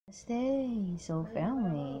Stay, so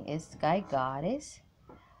family, it's Sky Goddess.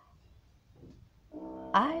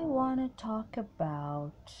 I want to talk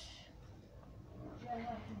about,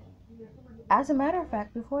 as a matter of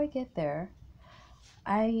fact, before I get there,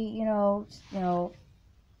 I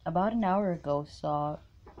about an hour ago saw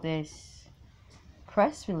this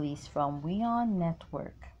press release from WION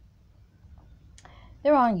Network.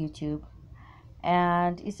 They're on YouTube,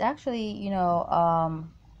 and it's actually,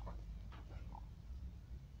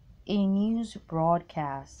 a news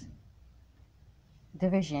broadcast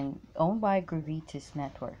division owned by Gravitas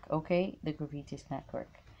Network. Okay, the Gravitas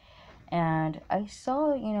Network. And I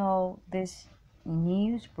saw, this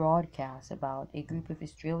news broadcast about a group of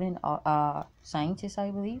Australian scientists,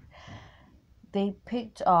 I believe. They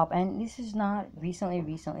picked up, and this is not recently,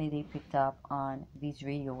 they picked up on these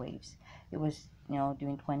radio waves. It was,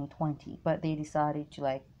 during 2020, but they decided to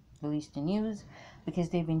like release the news because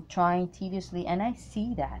they've been trying tediously, and I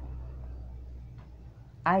see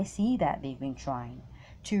that they've been trying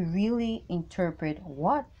to really interpret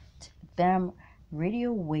what them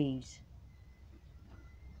radio waves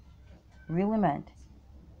really meant.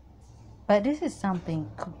 But this is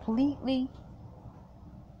something completely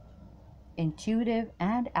intuitive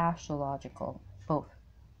and astrological, both.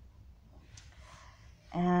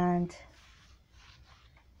 And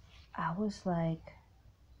I was like,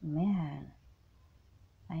 man,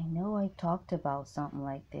 I know I talked about something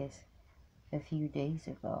like this a few days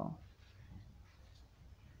ago.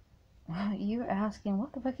 You're asking,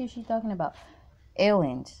 what the fuck is she talking about?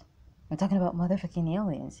 Aliens. I'm talking about motherfucking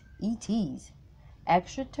aliens. E.T.s.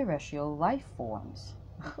 Extraterrestrial life forms.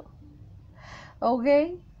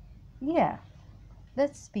 Okay? Yeah.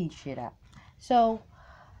 Let's speed shit up. So,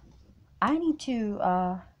 I need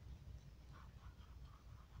to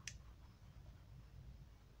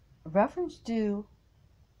reference to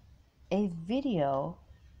a video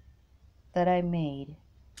that I made.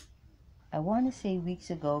 I want to say weeks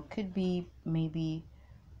ago, could be maybe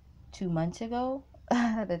 2 months ago.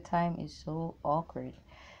 The time is so awkward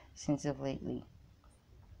since of lately.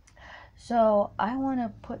 So I want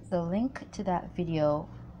to put the link to that video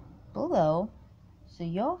below so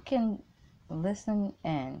y'all can listen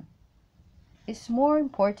in. It's more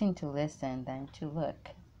important to listen than to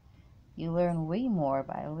look. You learn way more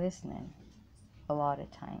by listening a lot of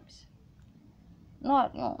times.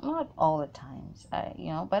 Not all the times,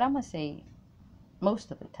 but I'm gonna say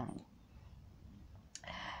most of the time.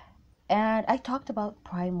 And I talked about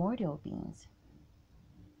primordial beings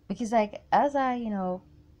because, like, as I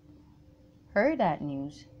heard that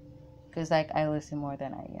news, because like I listen more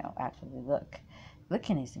than I actually look.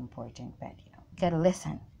 Looking is important, but you gotta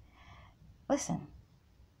listen. Listen.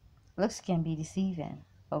 Looks can be deceiving.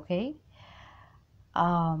 Okay.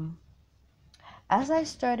 Um, as I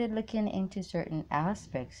started looking into certain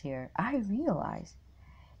aspects here, I realized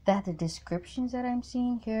that the descriptions that I'm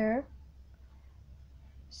seeing here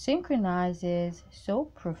synchronizes so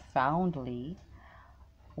profoundly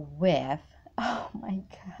with, oh my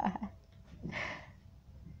god,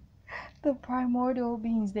 the primordial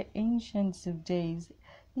beings, the ancients of days,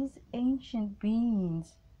 these ancient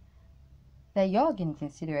beings that y'all can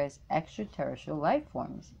consider as extraterrestrial life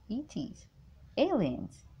forms, E.T.s,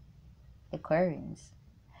 aliens, Aquarians.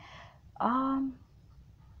 Um,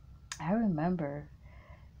 I remember,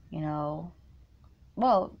 you know,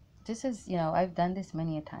 well, this is, I've done this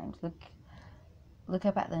many a times. Look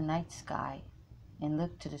up at the night sky and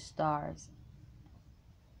look to the stars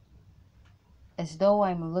as though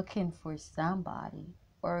I'm looking for somebody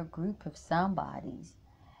or a group of somebodies.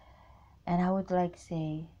 And I would like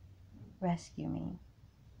say, rescue me,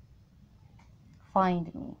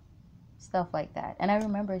 find me, stuff like that. And I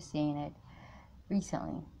remember seeing it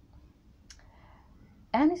recently.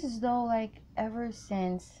 And it's as though like ever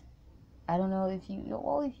since, I don't know if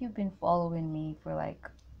you've been following me for like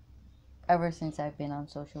ever since I've been on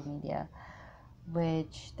social media,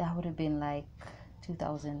 which that would have been like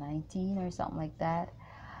 2019 or something like that.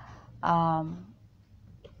 Um,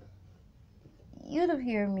 you'd have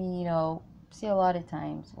heard me, say a lot of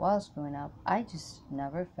times while I was growing up, I just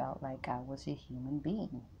never felt like I was a human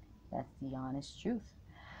being. That's the honest truth.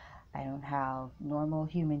 I don't have normal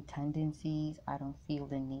human tendencies. I don't feel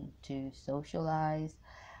the need to socialize.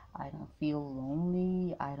 I don't feel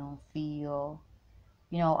lonely. I don't feel,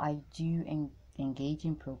 I do engage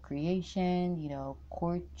in procreation,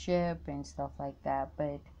 courtship and stuff like that.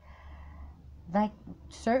 But like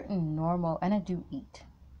certain normal, and I do eat.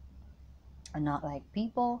 I'm not like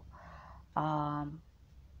people, um,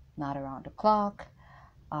 not around the clock.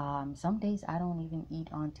 Some days I don't even eat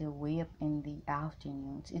until way up in the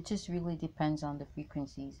afternoons. It just really depends on the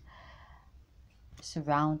frequencies.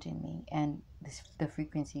 surrounding me and the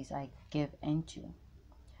frequencies I give into.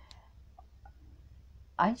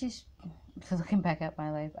 I just, looking back at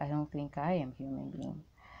my life, I don't think I am a human being.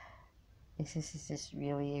 It's just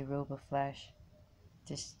really a robe of flesh.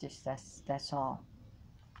 Just that's all.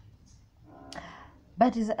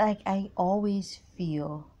 But it's like I always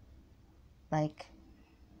feel like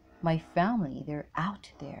my family, they're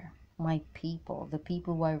out there. My people, the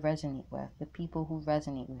people who I resonate with, the people who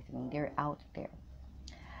resonate with me, they're out there.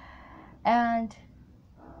 And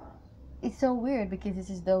it's so weird because it's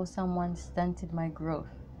as though someone stunted my growth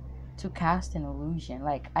to cast an illusion.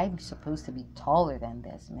 Like, I'm supposed to be taller than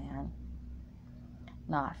this, man.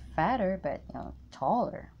 Not fatter, but, you know,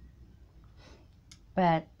 taller.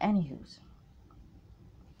 But, anywho's,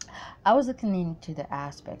 I was looking into the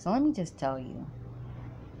aspects. And let me just tell you,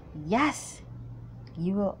 yes,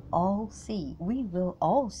 you will all see. We will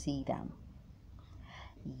all see them.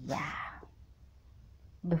 Yeah.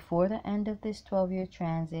 Before the end of this 12-year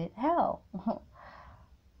transit, hell,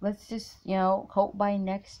 let's just, you know, hope by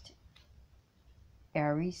next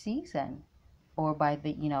Aries season, or by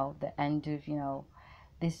the, you know, the end of, you know,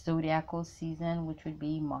 this zodiacal season, which would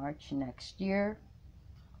be March next year.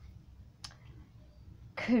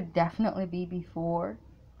 Could definitely be before,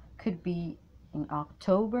 could be in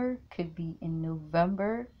October, could be in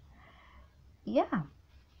November. Yeah,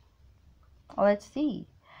 let's see,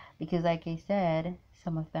 because like I said,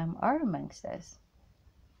 some of them are amongst us.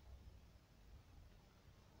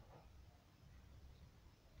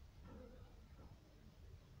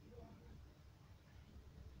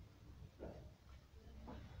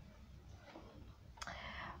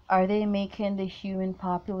 Are they making the human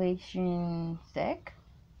population sick?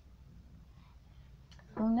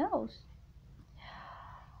 Who knows?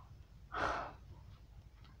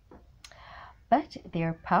 But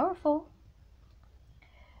they're powerful.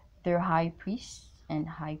 They're high priests and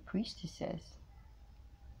high priestesses.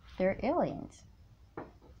 They're aliens.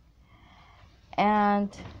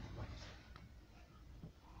 And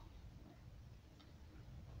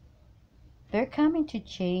they're coming to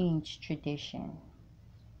change tradition.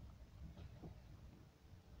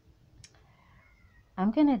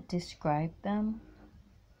 I'm going to describe them,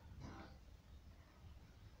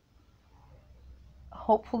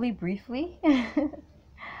 hopefully briefly.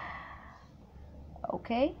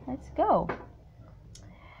 Okay, let's go.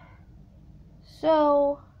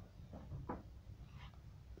 So,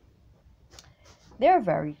 they're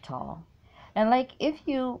very tall. And like if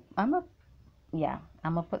you, I'm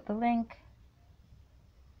gonna put the link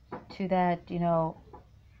to that, you know,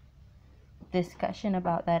 discussion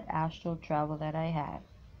about that astral travel that I had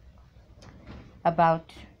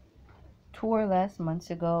about 2 or less months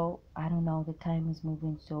ago. I don't know, the time is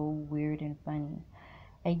moving so weird and funny.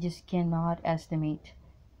 I just cannot estimate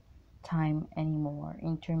time anymore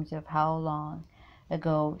in terms of how long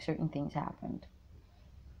ago certain things happened.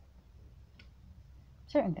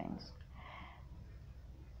 Certain things.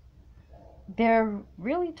 They're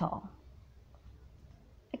really tall.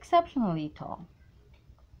 Exceptionally tall.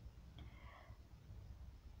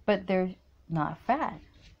 But they're not fat.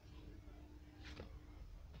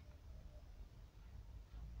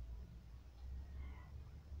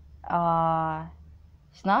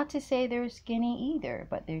 It's not to say they're skinny either,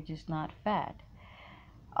 but they're just not fat.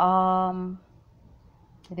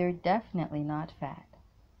 They're definitely not fat.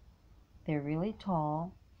 They're really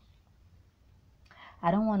tall.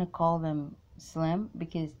 I don't want to call them slim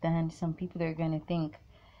because then some people are going to think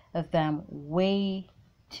of them way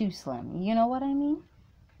too slim. You know what I mean?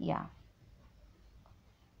 Yeah.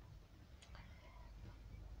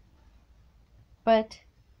 But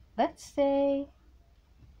let's say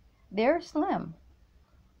they're slim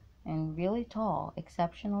and really tall,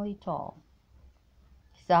 exceptionally tall.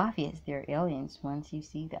 It's obvious they're aliens once you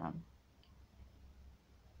see them.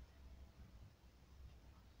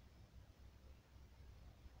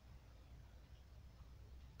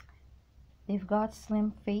 They've got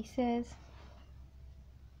slim faces.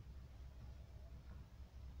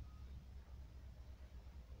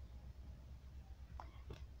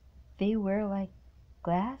 They wear like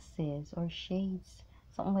glasses or shades,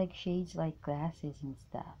 something like shades like glasses and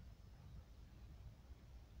stuff.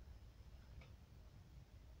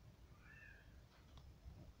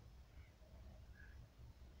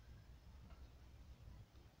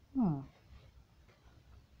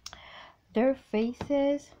 Their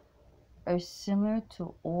faces are similar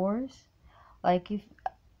to oars. Like, if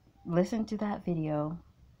listen to that video,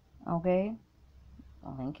 okay? The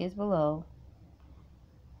link is below.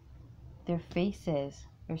 Their faces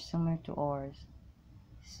are similar to oars.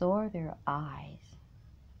 So are their eyes.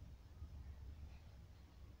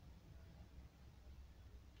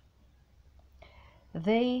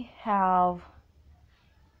 They have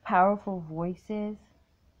powerful voices.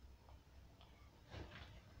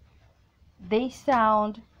 They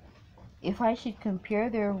sound, if I should compare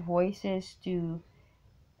their voices to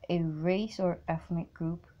a race or ethnic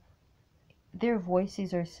group, their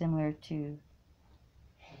voices are similar to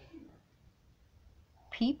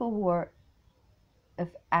people who are of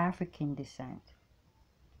African descent.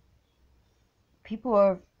 People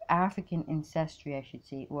of African ancestry, I should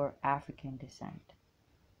say, or African descent.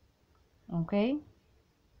 Okay?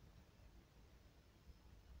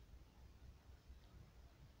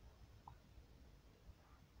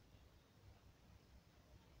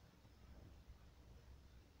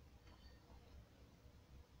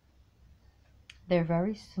 They're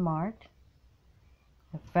very smart,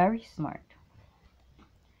 very smart,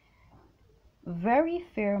 very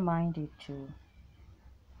fair-minded too,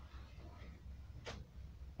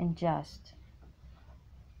 and just.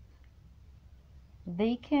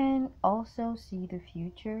 They can also see the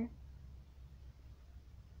future.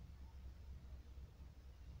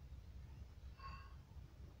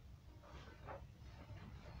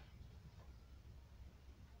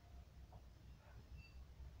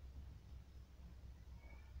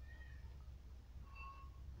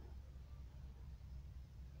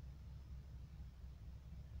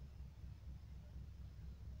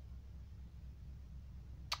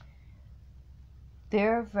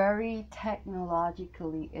 They're very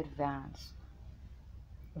technologically advanced.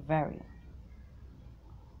 Very.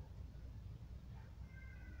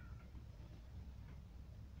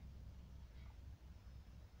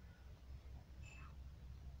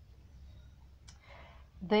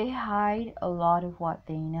 They hide a lot of what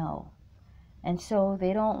they know. And so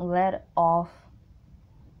they don't let off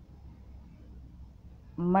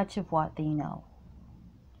much of what they know.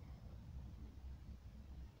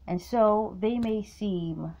 And so they may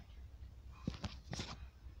seem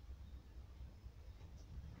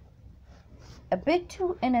a bit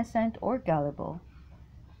too innocent or gullible,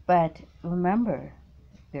 but remember,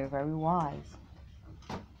 they're very wise.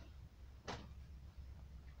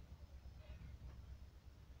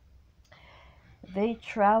 They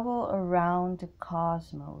travel around the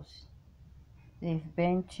cosmos. They've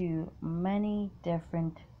been to many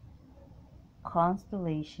different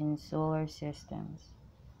constellations, solar systems.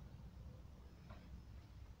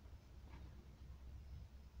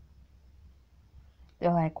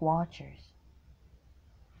 They're like watchers.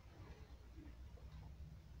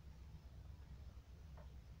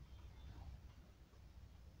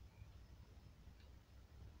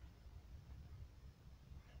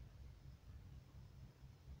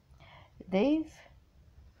 They've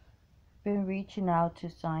been reaching out to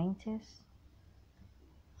scientists,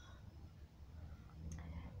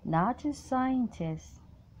 not just scientists,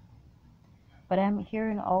 but I'm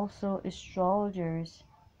hearing also astrologers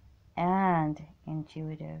and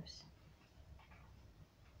intuitives.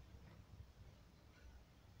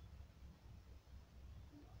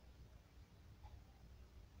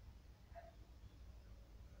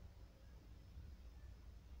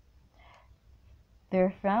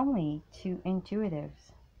 They're family to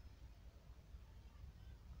intuitives.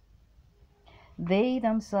 They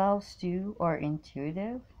themselves too are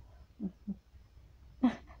intuitive.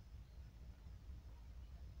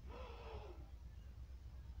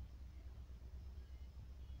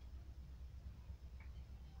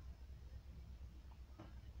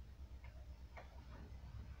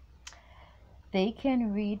 They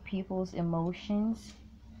can read people's emotions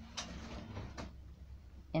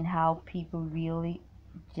and how people really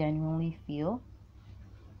genuinely feel.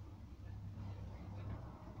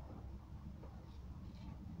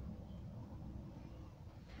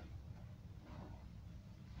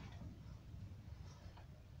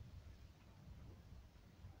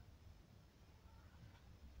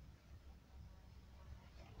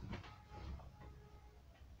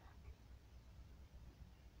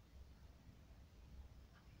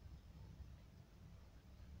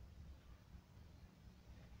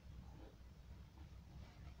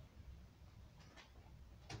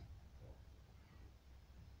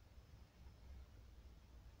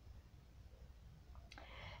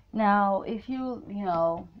 Now, if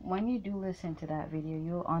when you do listen to that video,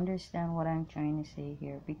 you'll understand what I'm trying to say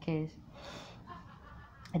here, because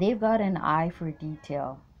they've got an eye for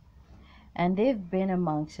detail, and they've been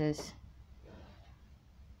amongst us.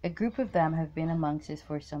 A group of them have been amongst us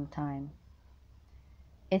for some time.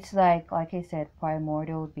 It's like I said,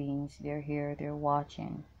 primordial beings. They're here, they're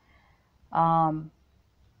watching. Um,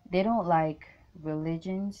 they don't like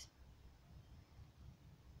religions,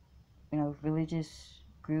 religious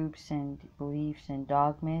groups and beliefs and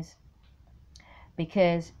dogmas,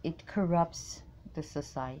 because it corrupts the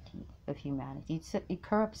society of humanity. It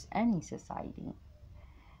corrupts any society.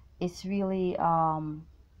 It's really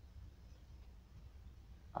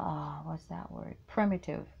what's that word?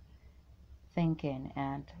 Primitive thinking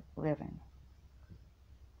and living.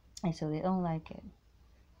 And so they don't like it.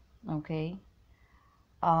 Okay?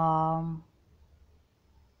 Um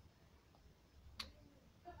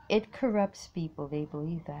it corrupts people. They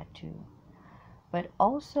believe that too. But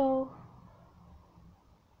also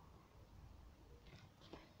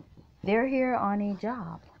they're here on a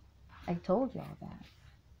job. I told y'all that.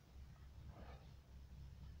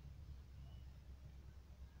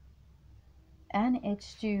 And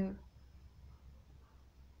it's to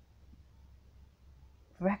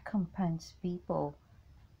recompense people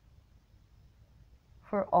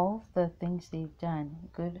for all the things they've done,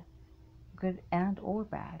 good and or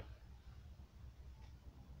bad.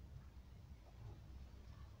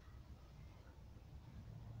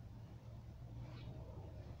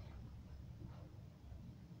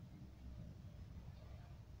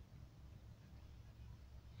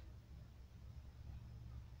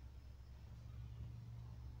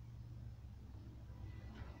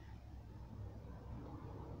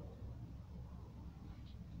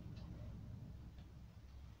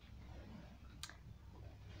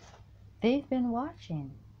 They've been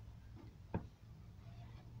watching.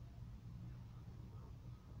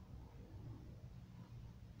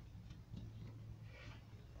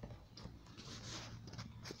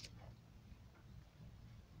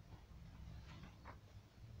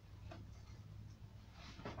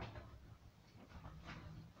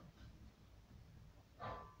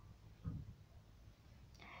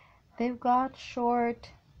 They've got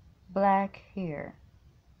short black hair.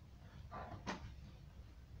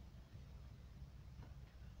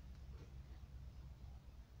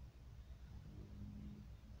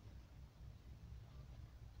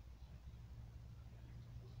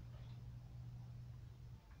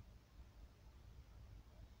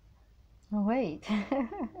 Oh, wait.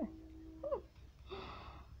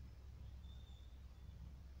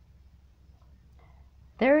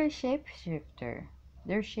 They're a shapeshifter.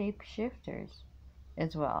 They're shapeshifters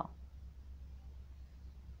as well.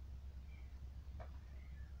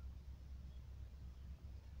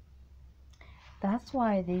 That's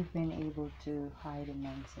why they've been able to hide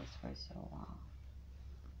amongst us for so long.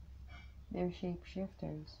 They're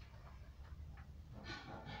shapeshifters.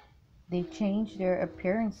 They change their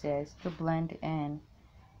appearances to blend in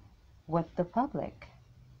with the public,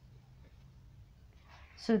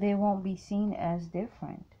 so they won't be seen as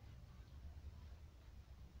different.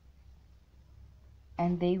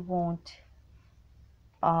 And they won't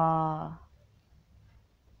draw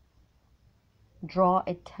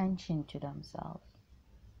attention to themselves.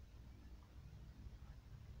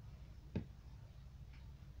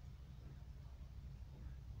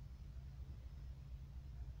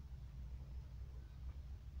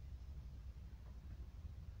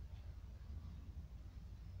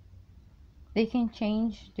 They can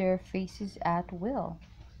change their faces at will.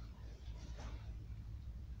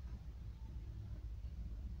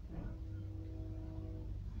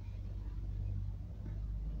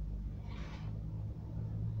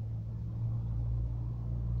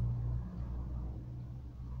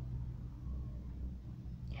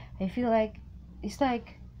 I feel like it's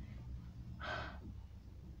like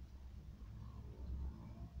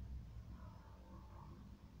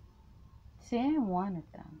say I'm one of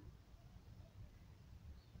them.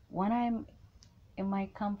 When I'm in my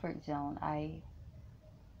comfort zone,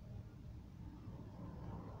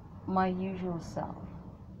 my usual self,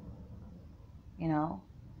 you know,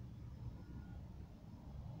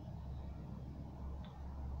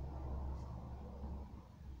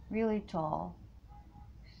 really tall,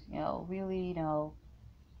 really,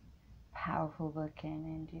 powerful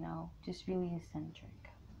looking and, just really eccentric.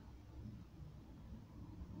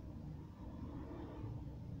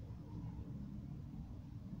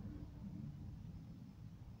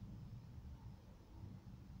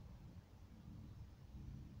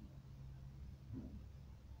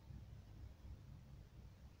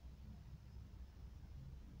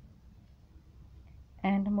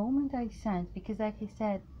 And the moment I sense, because like I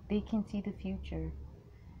said, they can see the future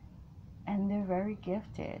and they're very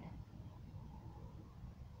gifted.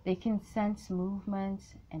 They can sense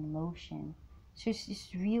movements and motion. So it's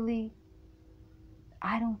just really,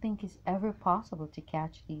 I don't think it's ever possible to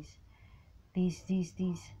catch these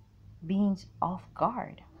beings off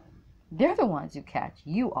guard. They're the ones who catch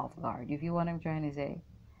you off guard, if you know what I'm trying to say.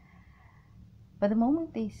 But the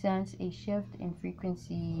moment they sense a shift in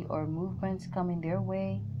frequency or movements coming their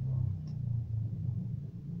way,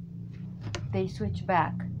 they switch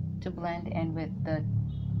back to blend in with the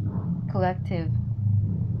collective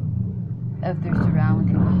of their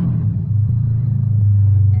surroundings.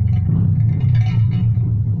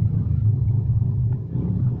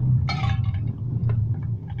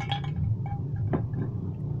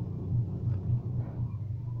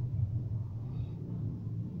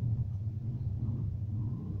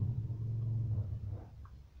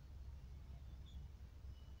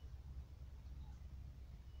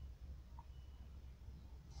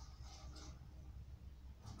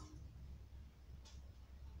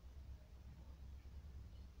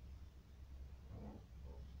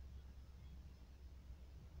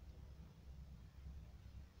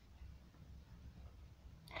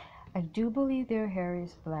 I do believe their hair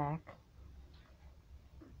is black,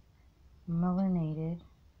 melanated.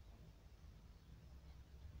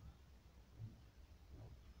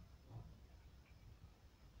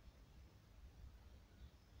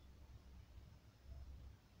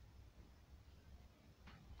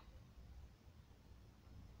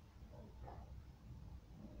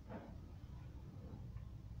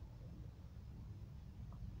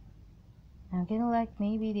 I'm gonna like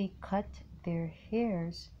maybe they cut their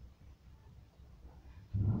hairs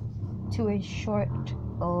to a short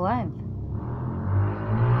length.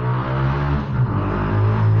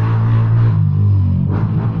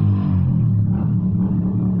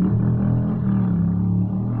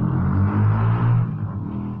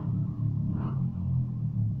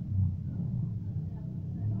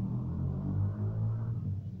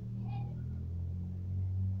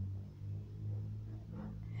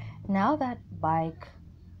 Now that bike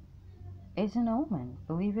is an omen,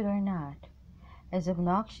 believe it or not. As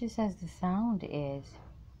obnoxious as the sound is,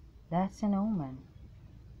 that's an omen.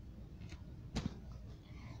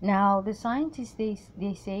 Now, the scientists,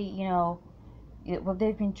 they say, you know, well,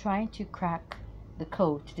 they've been trying to crack the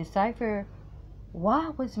code to decipher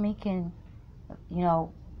what was making, you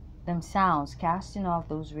know, them sounds, casting off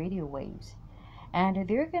those radio waves. And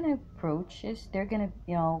they're going to approach us, they're going to,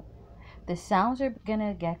 you know, the sounds are going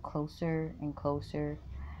to get closer and closer.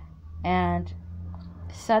 And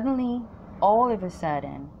suddenly, all of a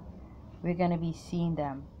sudden, we're going to be seeing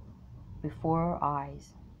them before our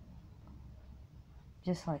eyes.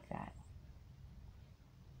 Just like that.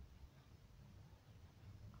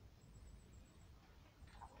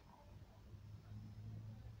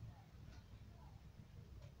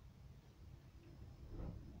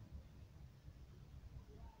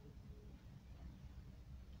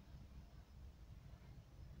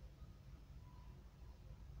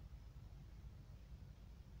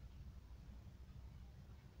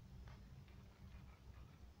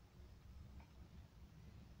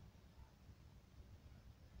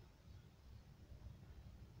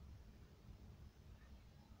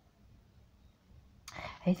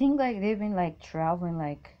 I think like they've been like traveling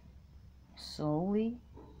like slowly.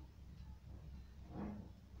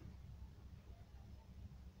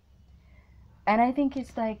 And I think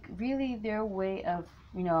it's like really their way of,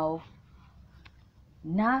 you know,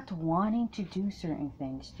 not wanting to do certain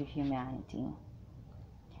things to humanity.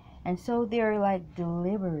 And so they're like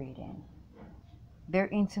deliberating. They're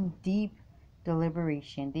in some deep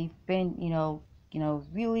deliberation. They've been,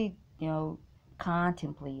 really,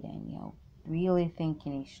 contemplating, really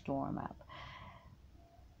thinking a storm up.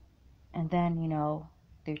 And then,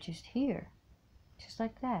 they're just here. Just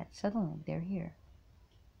like that. Suddenly they're here.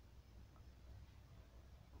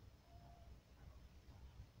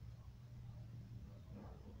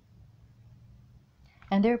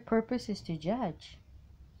 And their purpose is to judge.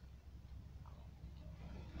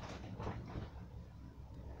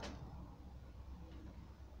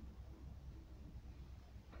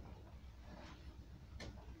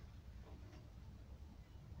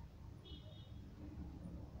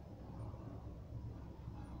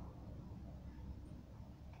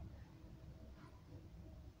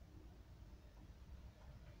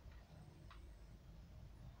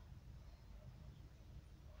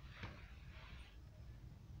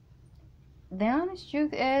 The honest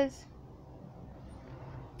truth is,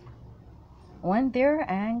 when they're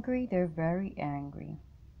angry, they're very angry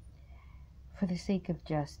for the sake of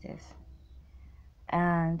justice.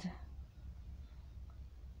 And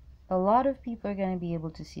a lot of people are going to be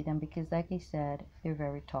able to see them because, like I said, they're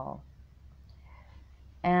very tall.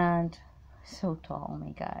 And so tall, oh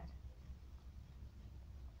my God.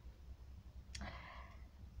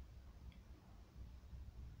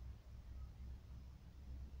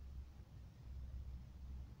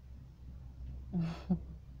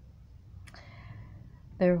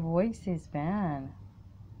 Their voices, man,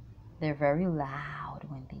 they're very loud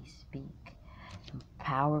when they speak, and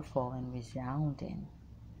powerful and resounding.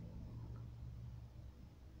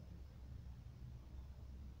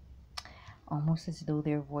 almost as though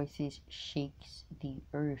their voices shakes the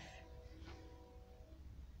earth.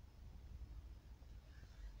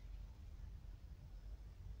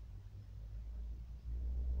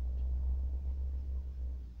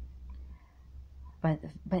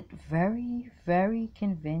 But very, very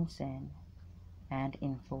convincing and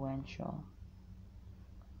influential.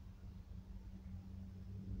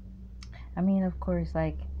 I mean, of course,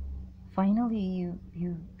 like, finally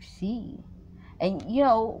you see, and you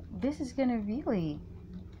know, this is gonna really,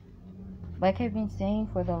 like I've been saying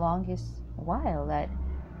for the longest while, that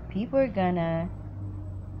people are gonna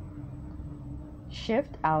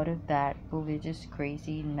shift out of that religious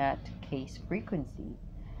crazy nutcase frequency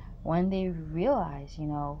when they realize, you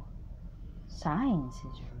know, science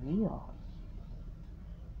is real.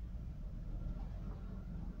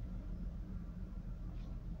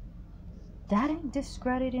 That ain't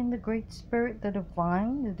discrediting the great spirit, the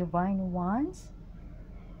divine ones.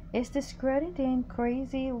 It's discrediting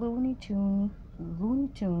crazy Looney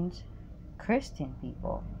Tunes Christian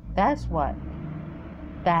people. That's what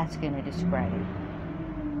that's gonna discredit.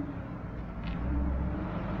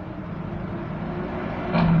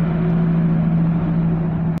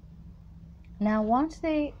 Now, once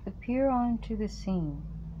they appear onto the scene,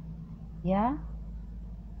 yeah,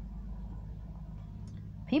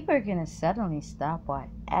 people are gonna suddenly stop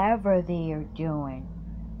whatever they are doing.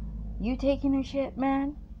 You taking a shit,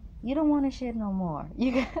 man? You don't want to shit no more.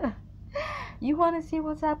 You want to see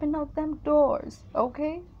what's happening out them doors,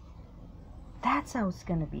 okay? That's how it's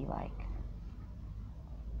gonna be like.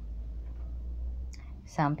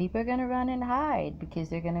 Some people are gonna run and hide because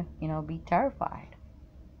they're gonna, you know, be terrified.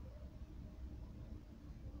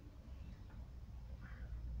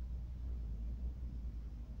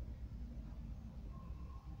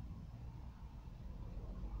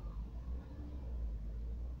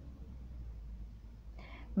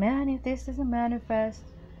 Man, if this doesn't manifest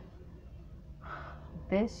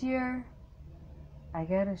this year, I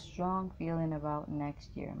get a strong feeling about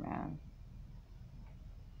next year, man.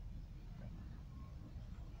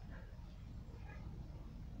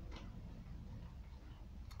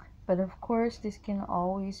 But of course, this can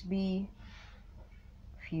always be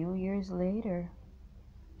a few years later.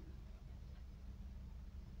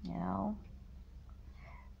 You know,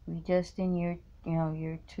 we just in year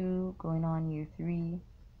 2, going on year 3.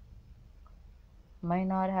 Might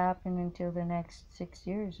not happen until the next 6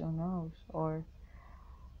 years, who knows? Or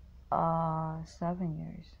 7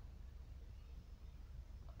 years.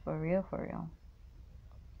 For real, for real.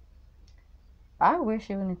 I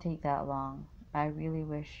wish it wouldn't take that long. I really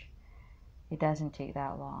wish it doesn't take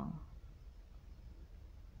that long.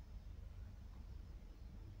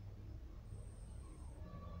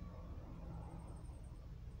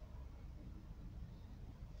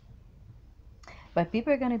 But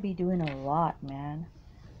people are going to be doing a lot, man,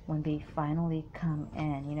 when they finally come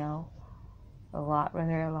in, you know? A lot,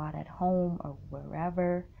 whether a lot at home or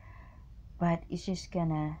wherever. But it's just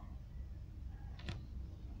gonna,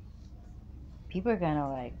 people are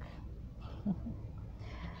gonna like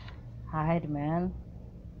hide, man.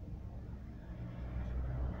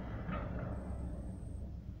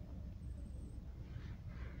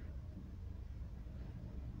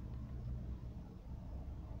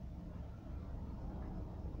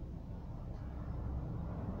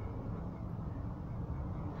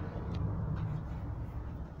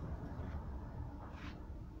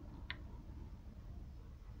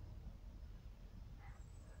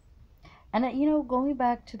 And you know, going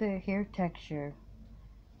back to the hair texture,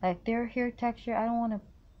 like their hair texture, I don't want to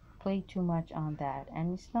play too much on that.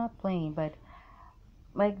 And it's not playing, but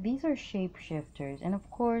like these are shapeshifters. And of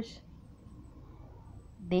course,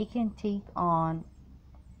 they can take on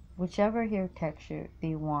whichever hair texture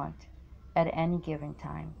they want at any given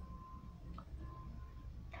time.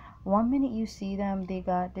 One minute you see them, they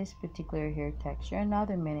got this particular hair texture,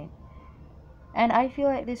 another minute. And I feel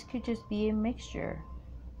like this could just be a mixture,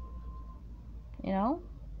 you know?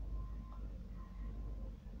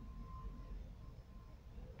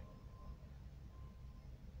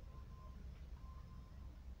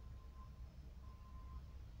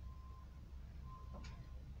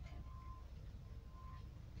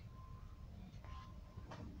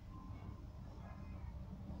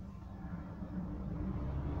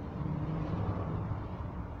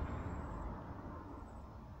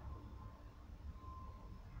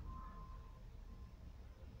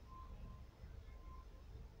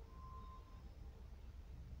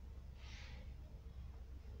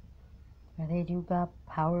 But they do got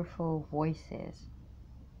powerful voices,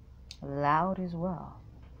 loud as well.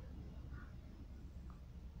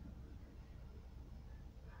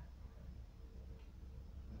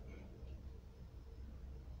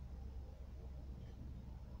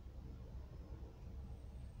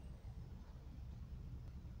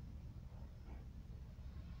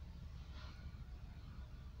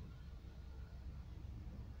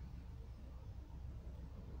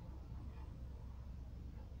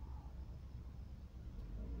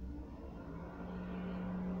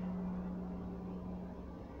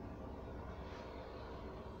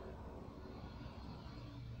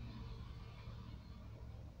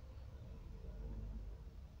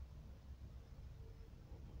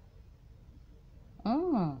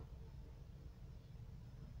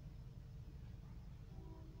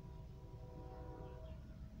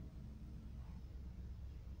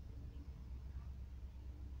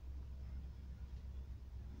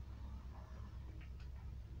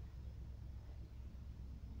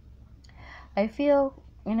 I feel,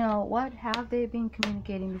 you know, what have they been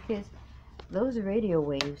communicating? Because those radio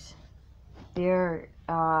waves, they're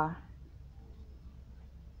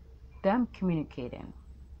them communicating.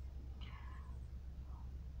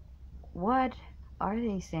 What are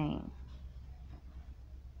they saying?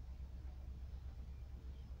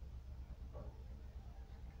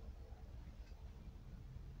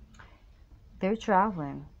 They're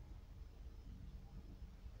traveling.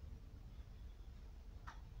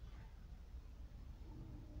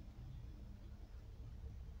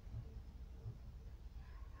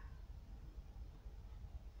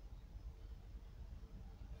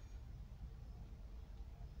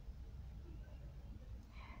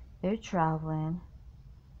 They're traveling.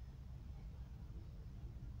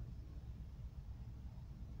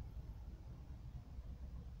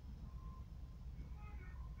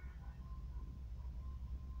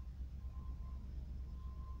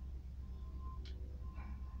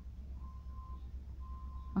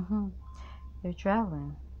 Hmm. They're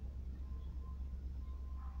traveling.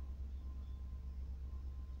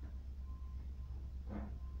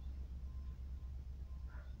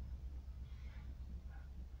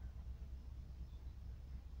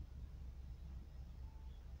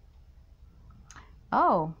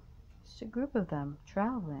 Oh, it's a group of them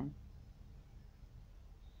traveling.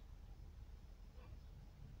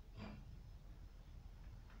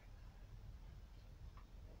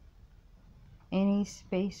 Any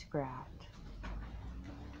spacecraft.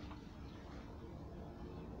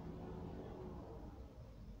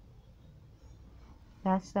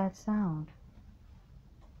 That's that sound.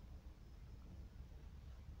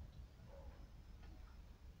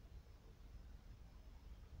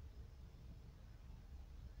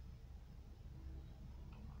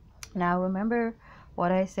 Now remember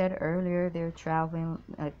what I said earlier, they're traveling,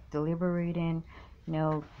 like deliberating, you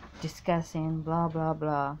know, discussing, blah, blah,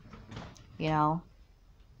 blah, you know.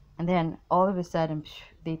 And then all of a sudden,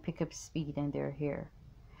 they pick up speed and they're here.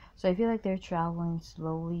 So I feel like they're traveling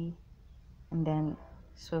slowly and then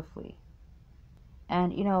swiftly.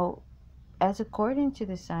 And, you know, as according to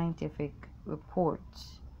the scientific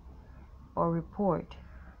reports or report,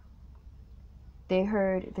 they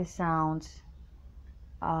heard the sounds.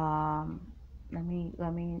 Um, let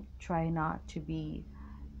me try not to be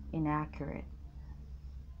inaccurate.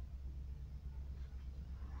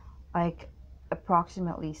 Like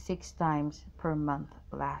approximately 6 times per month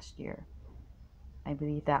last year. I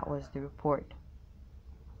believe that was the report.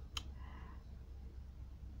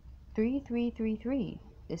 3333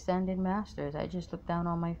 Descended Masters. I just looked down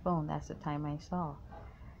on my phone. That's the time I saw.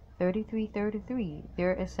 3333.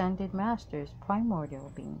 They're Ascended Masters,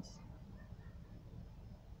 Primordial Beings.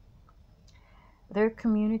 They're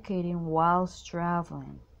communicating whilst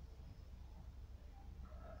traveling.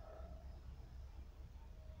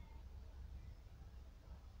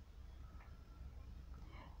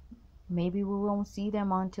 Maybe we won't see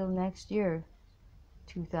them until next year,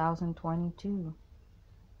 2022.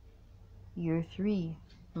 Year 3,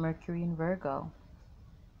 Mercury in Virgo.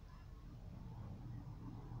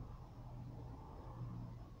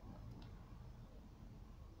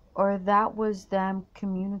 Or that was them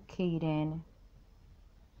communicating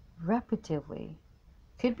repetitively.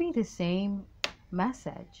 Could be the same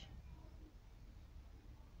message.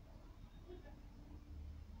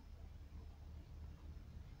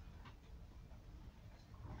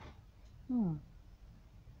 Hmm.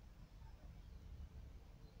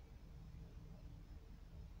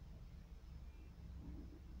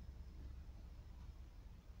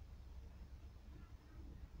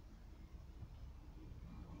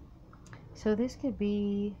 So this could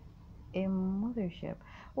be a mothership.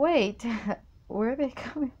 Wait, where are they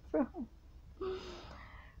coming from?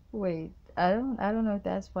 Wait, I don't know if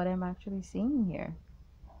that's what I'm actually seeing here.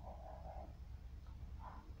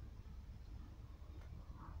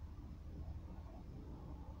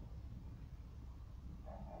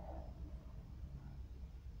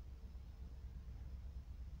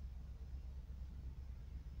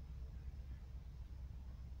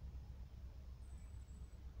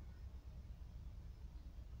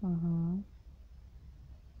 Mm-hmm.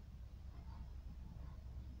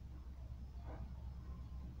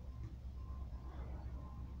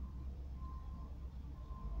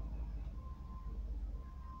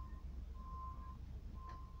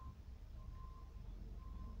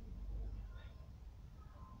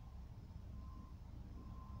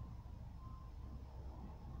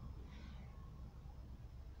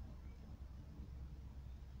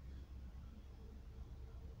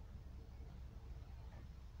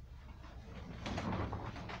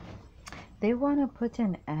 They want to put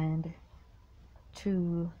an end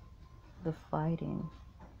to the fighting.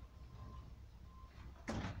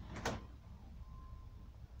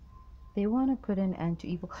 They want to put an end to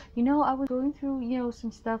evil. You know, I was going through,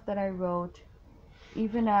 some stuff that I wrote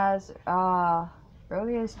even as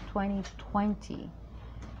early as 2020.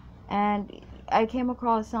 And I came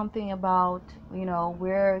across something about,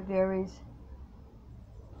 where there is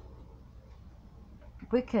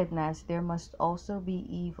wickedness, there must also be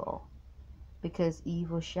evil, because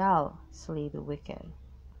evil shall slay the wicked.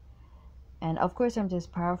 And of course, I'm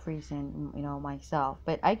just paraphrasing, myself,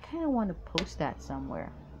 but I kind of want to post that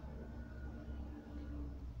somewhere.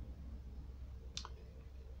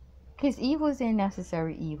 Because evil is a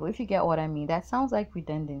necessary evil, if you get what I mean. That sounds like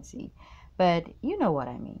redundancy, but you know what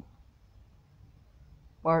I mean.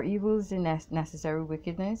 Or evil is a necessary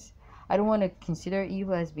wickedness. I don't want to consider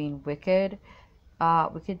evil as being wickedness,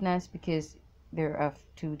 because they're of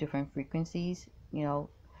two different frequencies.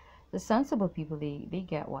 The sensible people, they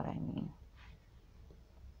get what I mean.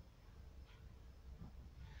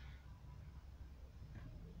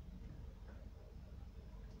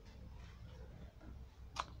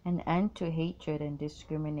 An end to hatred and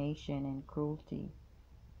discrimination and cruelty.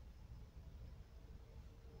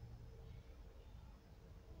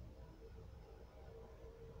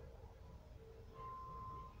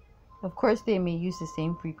 Of course, they may use the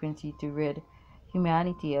same frequency to rid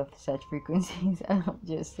humanity of such frequencies. I'm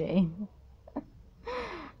just saying.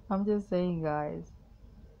 I'm just saying, guys.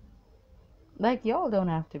 Like, y'all don't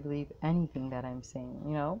have to believe anything that I'm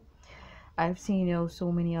saying. I've seen,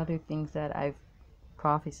 so many other things that I've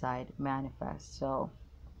prophesied manifest. So,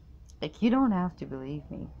 like, you don't have to believe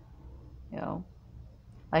me. you know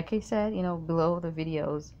like I said, below the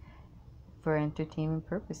videos, for entertainment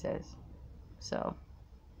purposes. So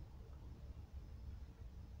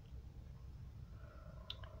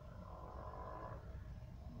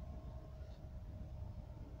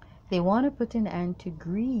they want to put an end to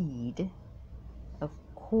greed, of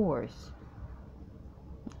course.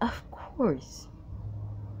 Of course.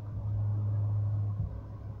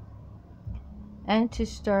 And to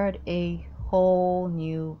start a whole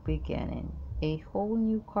new beginning, a whole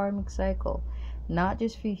new karmic cycle, not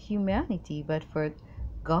just for humanity, but for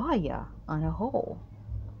Gaia on a whole.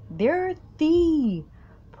 They're the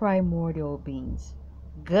primordial beings,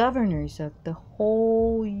 governors of the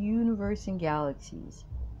whole universe and galaxies.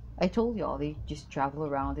 I told y'all they just travel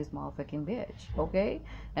around this motherfucking bitch, okay?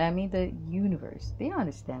 And I mean the universe. They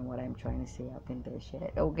understand what I'm trying to say up in this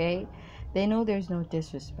shit, okay? They know there's no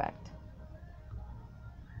disrespect.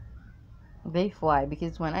 They fly,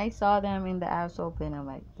 because when I saw them in the astral plane, I'm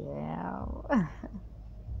like, damn.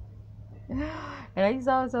 And I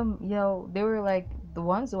saw some, they were like, the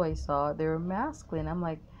ones who I saw, they were masculine. I'm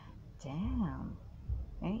like, damn,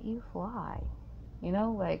 ain't you fly?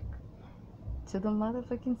 Like, to the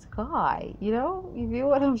motherfucking sky. You feel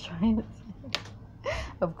what I'm trying to say?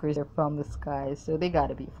 Of course, they're from the sky, so they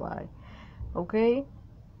gotta be fly. Okay?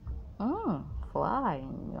 Fly.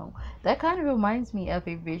 That kind of reminds me of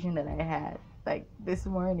a vision that I had, like, this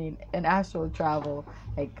morning, an astral travel,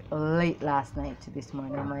 like, late last night to this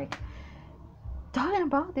morning. I'm like, talking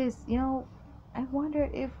about this, I wonder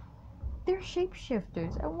if they're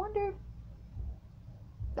shapeshifters. I wonder if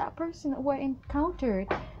that person who I encountered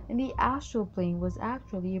in the astral plane was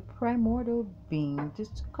actually a primordial being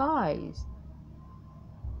disguised.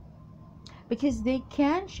 Because they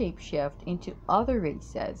can shapeshift into other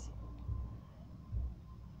races.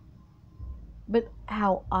 But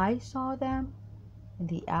how I saw them in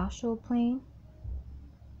the astral plane,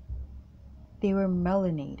 they were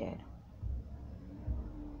melanated.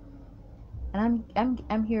 And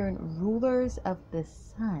I'm hearing rulers of the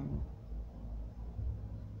sun.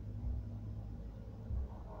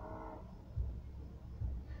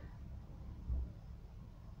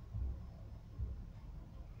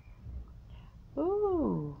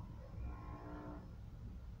 Ooh.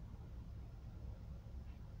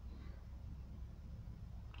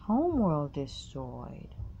 Homeworld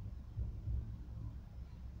destroyed.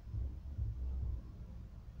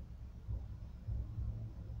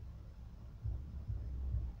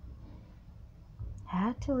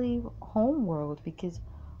 Had to leave Homeworld because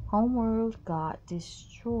Homeworld got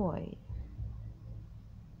destroyed.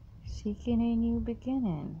 Seeking a new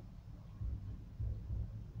beginning.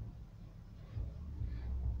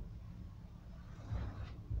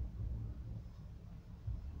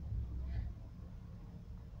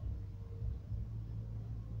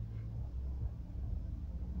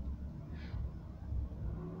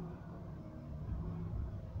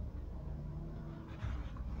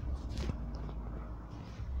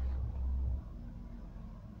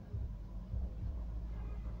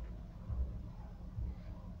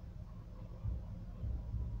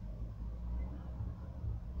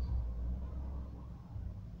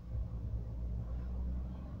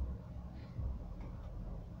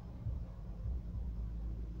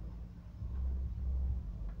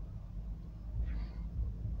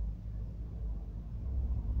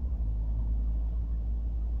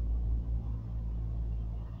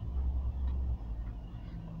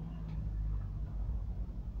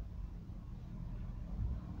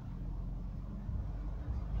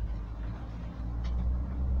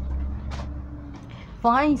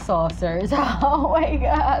 Flying saucers. Oh my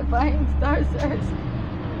god, flying saucers.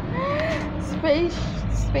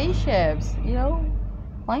 Spaceships, you know?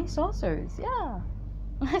 Flying saucers, yeah.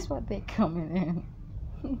 That's what they're coming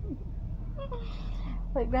in.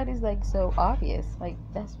 Like, that is like so obvious. Like,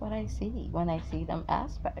 that's what I see when I see them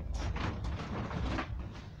aspects.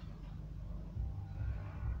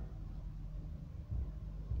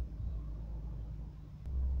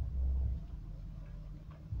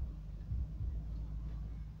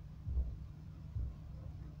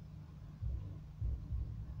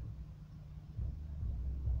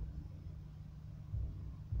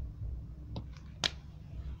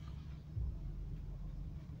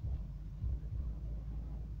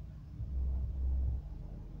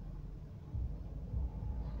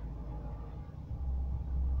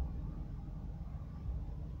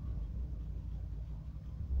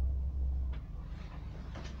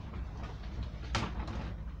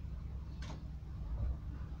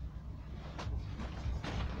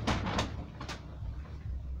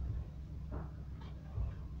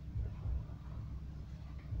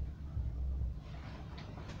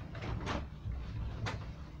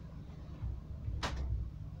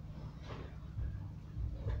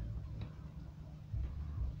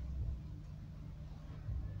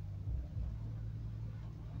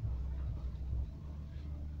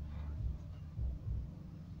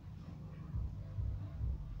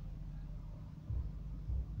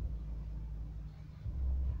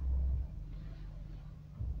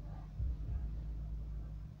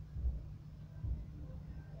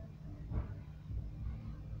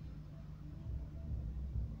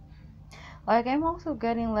 Like, I'm also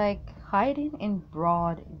getting like hiding in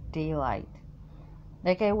broad daylight.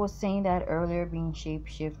 Like I was saying that earlier, being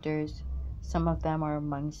shapeshifters, some of them are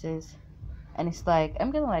monks. And it's like,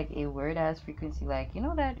 I'm getting like a weird ass frequency. Like, you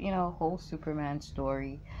know, that, you know, whole Superman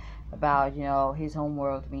story about, you know, his home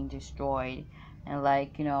world being destroyed. And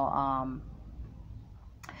like, you know,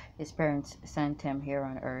 his parents sent him here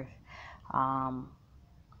on Earth. Um,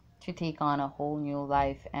 to take on a whole new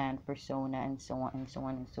life and persona and so on and so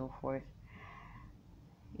on and so forth.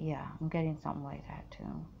 Yeah, I'm getting something like that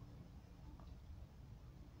too.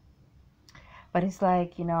 But it's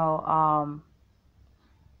like, you know,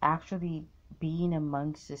 actually being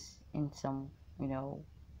amongst us in some, you know,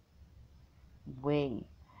 way,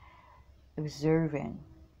 observing.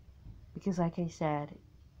 Because like I said,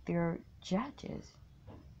 they're judges.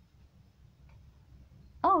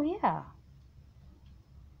 Oh yeah.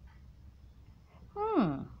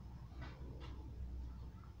 Hmm.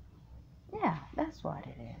 Yeah, that's what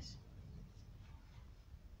it is.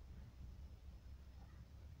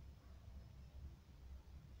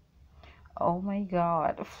 Oh my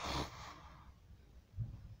god.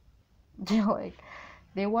 They're like,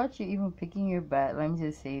 they watch you even picking your butt. Let me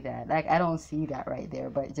just say that. Like, I don't see that right there,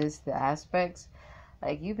 but just the aspects.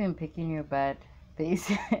 Like, you've been picking your butt. They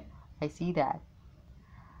say, I see that.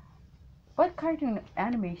 What cartoon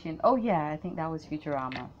animation? Oh yeah, I think that was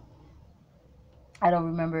Futurama. I don't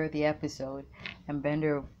remember the episode. And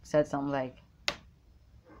Bender said something like,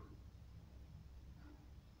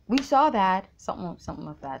 "We saw that," something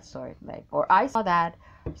of that sort. Like, or I saw that,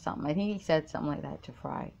 or something. I think he said something like that to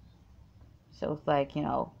Fry. So it's like, you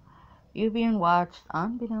know, you being watched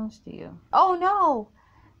unbeknownst to you. Oh no!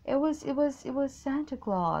 It was Santa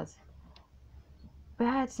Claus.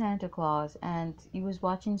 Bad Santa Claus, and he was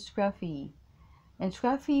watching Scruffy. And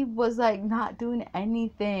Scruffy was like not doing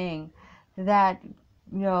anything that,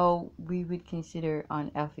 you know, we would consider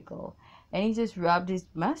unethical. And he just rubbed his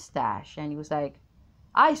mustache and he was like,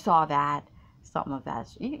 I saw that. Something like that.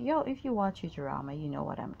 Yo, if you watch Futurama, you know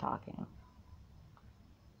what I'm talking.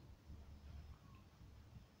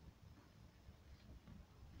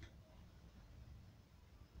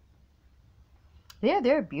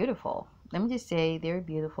 They're beautiful. Let me just say they're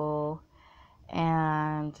beautiful.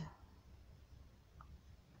 And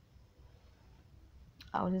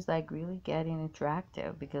I was just like really getting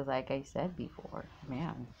attractive because like I said before,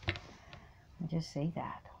 man, I just say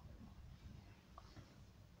that.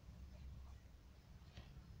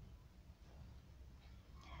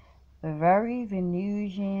 Very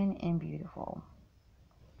Venusian and beautiful.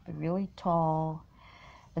 They're really tall,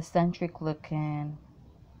 eccentric looking.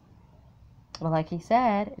 But like he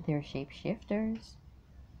said, they're shapeshifters.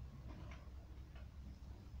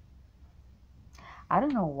 I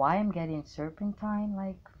don't know why I'm getting serpentine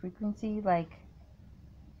like frequency, like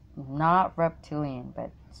not reptilian,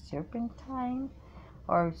 but serpentine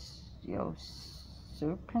or, you know,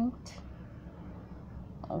 serpent.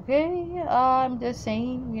 Okay, I'm just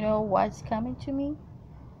saying, you know, what's coming to me.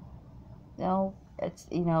 You know, it's,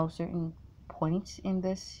 you know, certain points in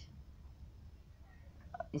this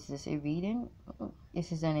Is this a reading?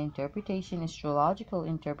 This is an interpretation, astrological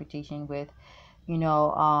interpretation with, you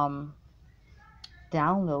know,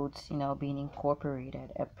 downloads, you know, being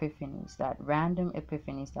incorporated, epiphanies, that random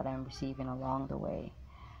epiphanies that I'm receiving along the way.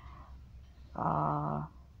 Uh,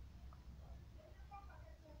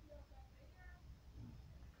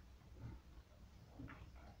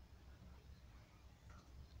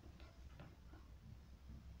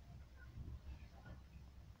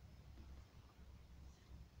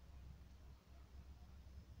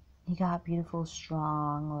 you got beautiful,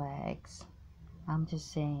 strong legs. I'm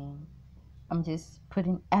just saying. I'm just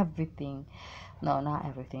putting everything. No, not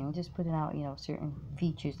everything. I'm just putting out, you know, certain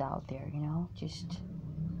features out there, you know, just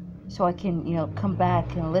so I can, you know, come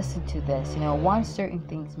back and listen to this, you know, once certain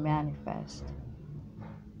things manifest.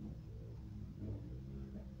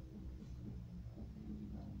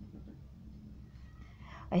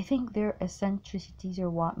 I think their eccentricities are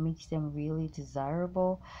what makes them really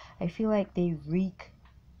desirable. I feel like they reek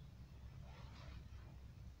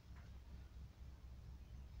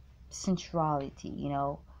sensuality, you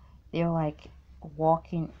know. They're like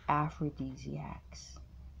walking aphrodisiacs.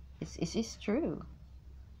 It's just true.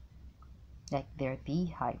 Like they're the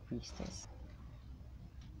High Priestess.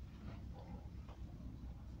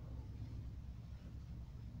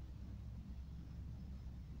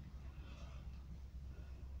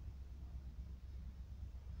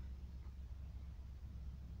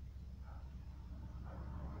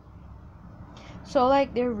 So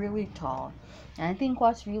like they're really tall. And I think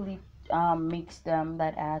what's really makes them,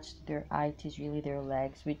 that adds to their height, is really their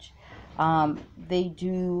legs, which they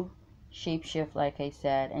do shapeshift like I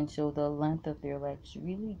said, and so the length of their legs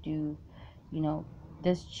really do, you know,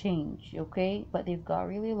 does change, okay? But they've got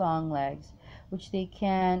really long legs, which they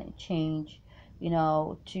can change, you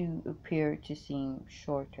know, to appear to seem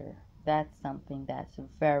shorter. That's something that's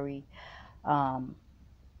very um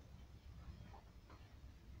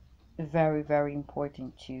very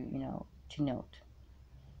important to, you know, to note.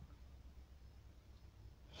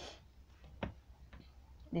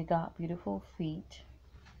 They got beautiful feet,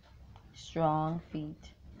 strong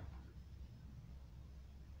feet.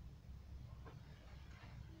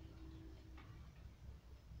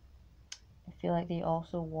 I feel like they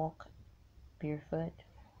also walk barefoot.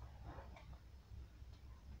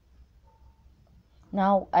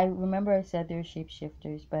 Now, I remember I said they're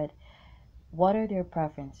shapeshifters, but what are their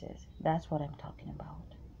preferences? That's what I'm talking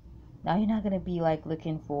about. Now, you're not going to be like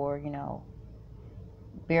looking for, you know,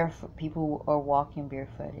 barefoot people who are walking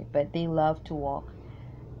barefooted, but they love to walk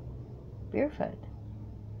barefoot.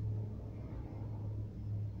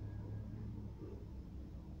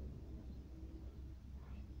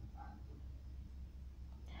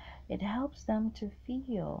 It helps them to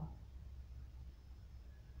feel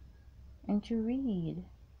and to read.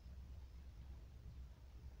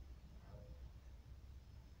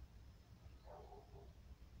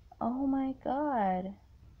 Oh my God.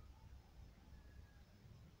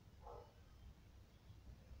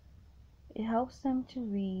 It helps them to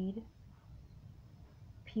read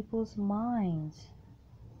people's minds.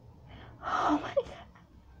 Oh my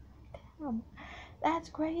God. That's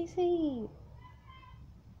crazy.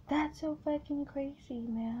 That's so fucking crazy,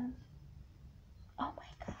 man. Oh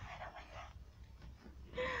my God.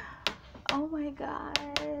 Oh my God.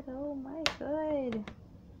 Oh my God.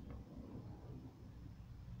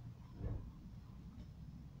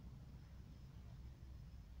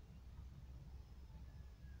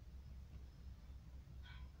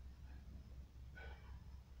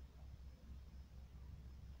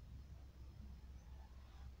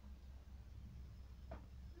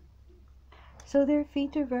 So their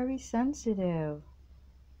feet are very sensitive.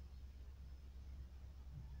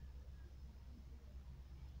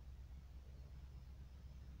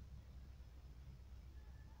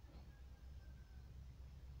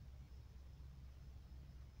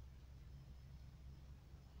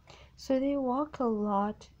 So they walk a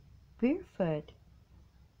lot barefoot.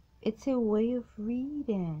 It's a way of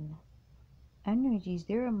reading energies.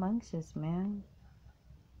 They're amongst us, man.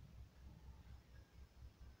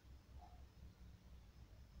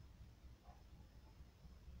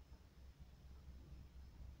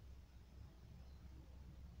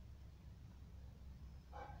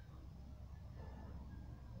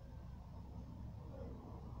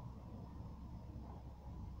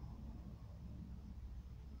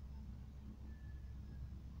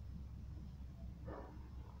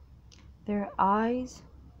 Their eyes,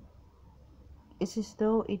 it's as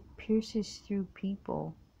though it pierces through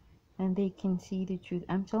people and they can see the truth.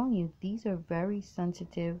 I'm telling you, these are very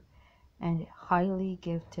sensitive and highly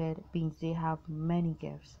gifted beings. They have many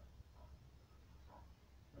gifts.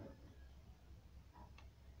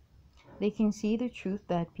 They can see the truth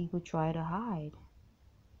that people try to hide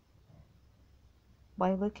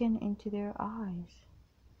by looking into their eyes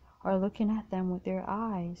or looking at them with their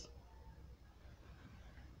eyes.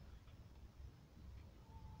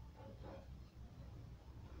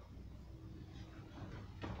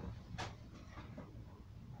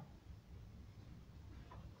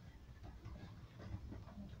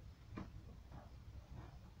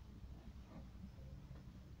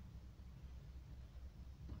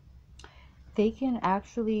 They can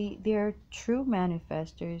actually, they're true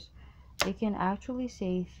manifestors. They can actually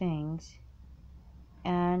say things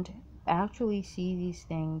and actually see these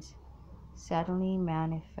things suddenly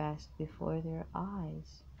manifest before their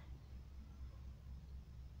eyes.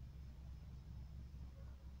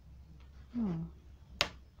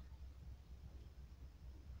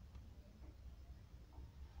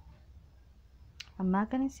 I'm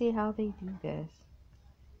not going to say how they do this.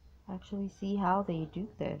 Actually see how they do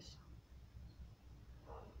this.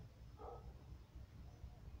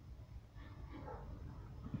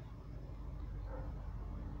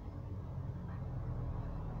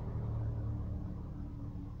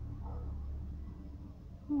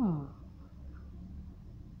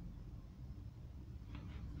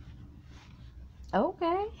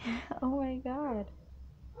 Okay. Oh my God.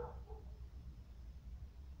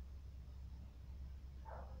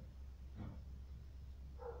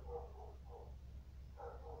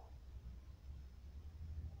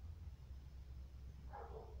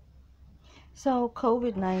 So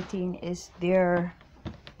COVID-19 is their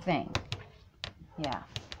thing. Yeah.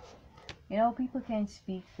 You know, people can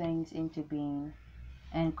speak things into being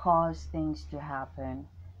and cause things to happen,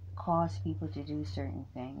 cause people to do certain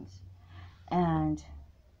things. And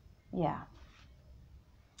yeah,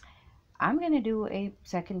 I'm going to do a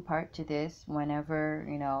second part to this whenever,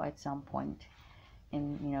 you know, at some point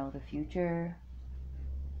in, you know, the future,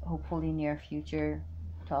 hopefully near future,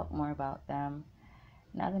 talk more about them.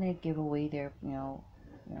 Not going to give away their,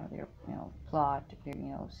 their, plot, their,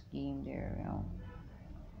 scheme, their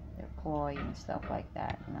ploy and stuff like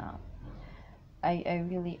that. No. I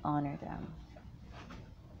really honor them.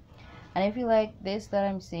 And I feel like this that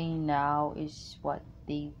I'm saying now is what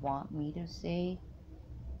they want me to say.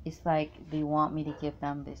 It's like they want me to give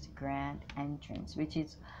them this grand entrance, which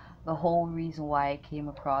is the whole reason why I came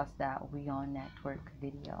across that WION Network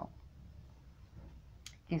video.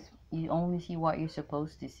 Because you only see what you're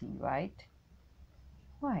supposed to see, right?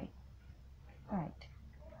 Right. Right.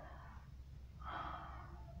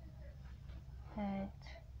 But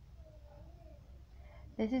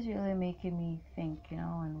this is really making me think,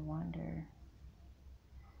 and wonder.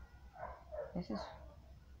 This is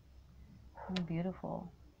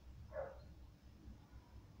beautiful.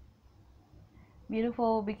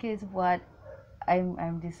 Beautiful because of what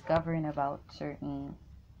I'm discovering about certain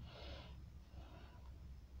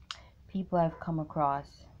people I've come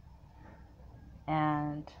across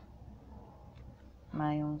and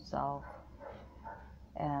my own self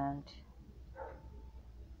and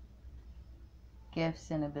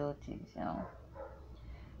gifts and abilities,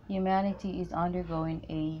 Humanity is undergoing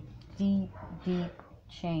a deep, deep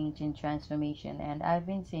change and transformation, and I've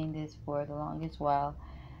been saying this for the longest while,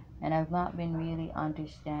 and I've not been really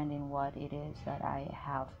understanding what it is that I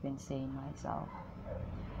have been saying myself,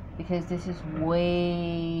 because this is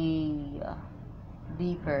way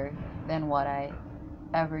deeper than what I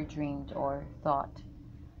ever dreamed or thought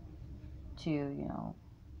to,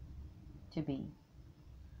 to be.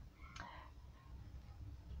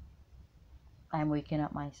 I'm waking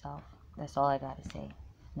up myself. That's all I gotta say.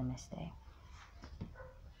 Namaste.